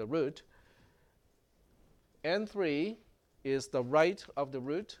left to the root. N3 is the right of the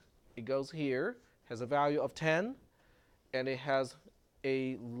root. It goes here, has a value of 10, and it has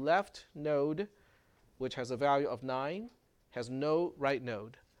a left node which has a value of 9, has no right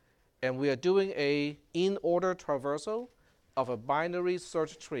node. And we are doing a in-order traversal of a binary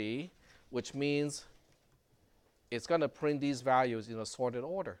search tree, which means it's going to print these values in a sorted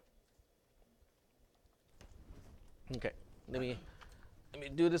order. Okay, let me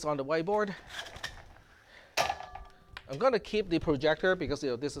do this on the whiteboard. I'm going to keep the projector because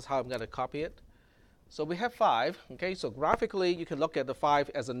this is how I'm going to copy it. So we have 5. Okay, so graphically you can look at the 5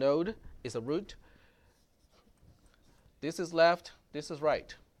 as a node, is a root. This is left, this is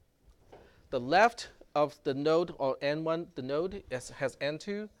right. The left of the node, or n1, the node has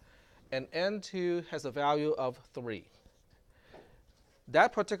n2, and n2 has a value of 3.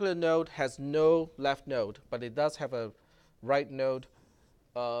 That particular node has no left node, but it does have a right node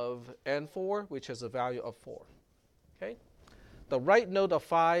of n4, which has a value of 4. Okay? The right node of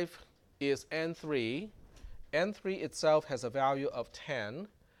 5 is n3. n3 itself has a value of 10.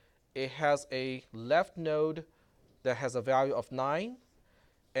 It has a left node that has a value of 9,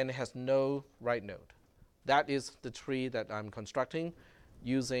 and it has no right node. That is the tree that I'm constructing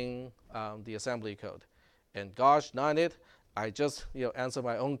using the assembly code. And gosh darn it, I just answered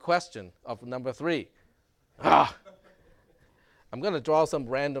my own question of number 3. I'm going to draw some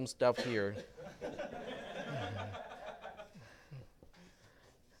random stuff here.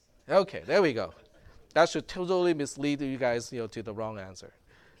 Okay, there we go. That should totally mislead you guys to the wrong answer.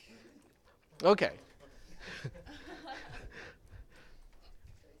 Okay.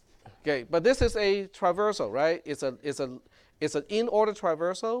 Okay, but this is a traversal, right? It's an in-order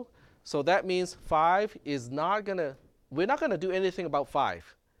traversal. So that means 5 is not going to, we're not going to do anything about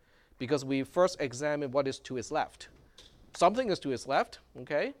 5 because we first examine what is to its left. Something is to its left,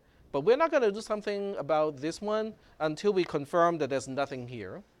 okay? But we're not going to do something about this one until we confirm that there's nothing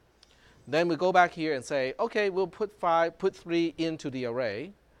here. Then we go back here and say, okay, we'll put 3 into the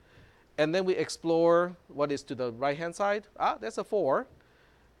array. And then we explore what is to the right-hand side. There's a 4.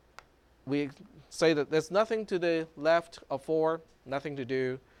 We say that there's nothing to the left of 4, nothing to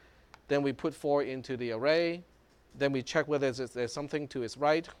do. Then we put 4 into the array. Then we check whether there's something to its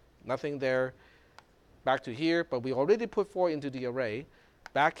right, nothing there. Back to here, but we already put 4 into the array.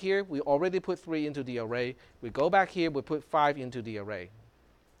 Back here, we already put 3 into the array. We go back here, we put 5 into the array.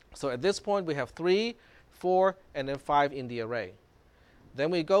 So at this point, we have 3, 4, and then 5 in the array. Then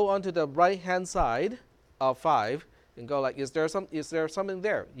we go onto the right-hand side of 5 and go like, is there something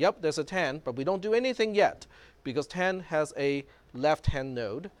there? Yep, there's a 10, but we don't do anything yet because 10 has a left-hand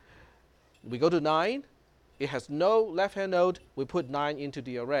node. We go to 9. It has no left-hand node. We put 9 into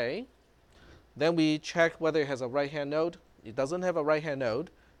the array. Then we check whether it has a right-hand node. It doesn't have a right-hand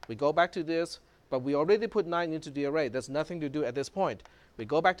node. We go back to this, but we already put 9 into the array. There's nothing to do at this point. We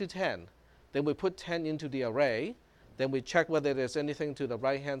go back to 10. Then we put 10 into the array. Then we check whether there's anything to the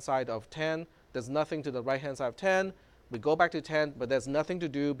right-hand side of 10. There's nothing to the right-hand side of 10. We go back to 10, but there's nothing to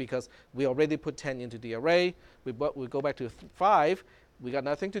do because we already put 10 into the array. We go back to 5. We got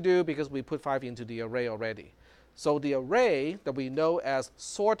nothing to do because we put 5 into the array already. So the array that we know as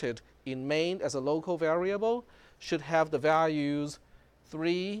sorted in main as a local variable should have the values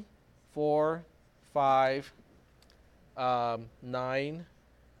 3, 4, 5, 9,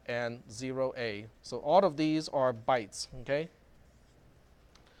 and 0A. So all of these are bytes, okay?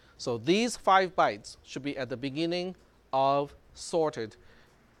 So these 5 bytes should be at the beginning of sorted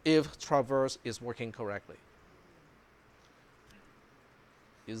if traverse is working correctly.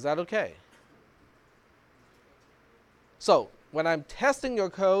 Is that okay? So when I'm testing your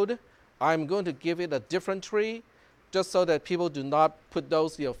code, I'm going to give it a different tree just so that people do not put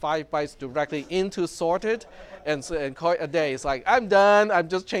those 5 bytes directly into sorted and call it a day. It's like, I'm done. I'm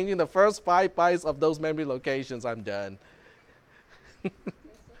just changing the first 5 bytes of those memory locations. I'm done.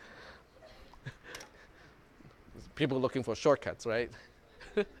 People looking for shortcuts, right?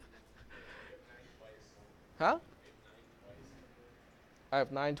 Huh? I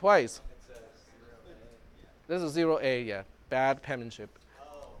have 9 twice. This is 0A, yeah. Bad penmanship.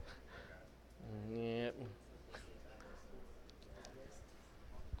 Yeah.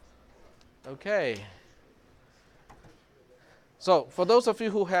 Okay. So for those of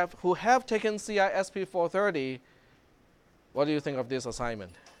you who have taken cisp310, what do you think of this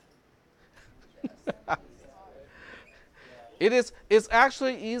assignment? It's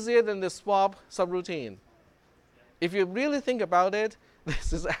actually easier than the swap subroutine. If you really think about it,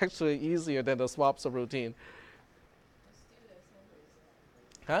 this is actually easier than the swap subroutine.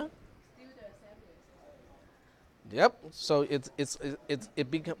 Huh? Yep. So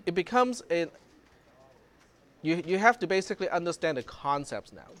it becomes a. You have to basically understand the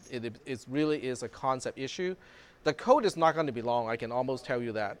concepts now. It really is a concept issue. The code is not going to be long. I can almost tell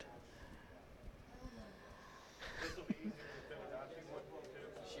you that.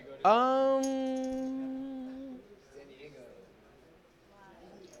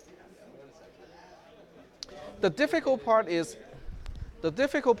 The difficult part is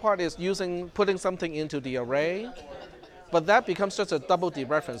putting something into the array, but that becomes just a double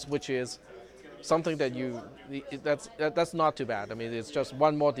dereference, which is something that that's not too bad. I mean, it's just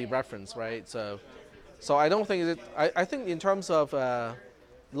one more dereference, right? So I don't think I think in terms of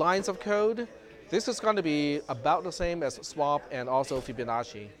lines of code, this is going to be about the same as swap and also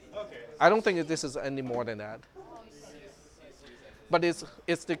Fibonacci. Okay. I don't think that this is any more than that. But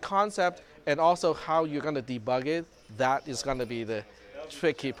it's the concept and also how you're going to debug it that is going to be the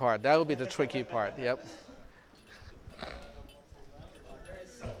tricky part. That will be the tricky part. Yep.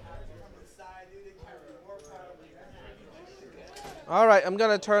 All right, I'm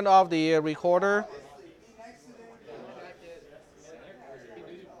going to turn off the recorder.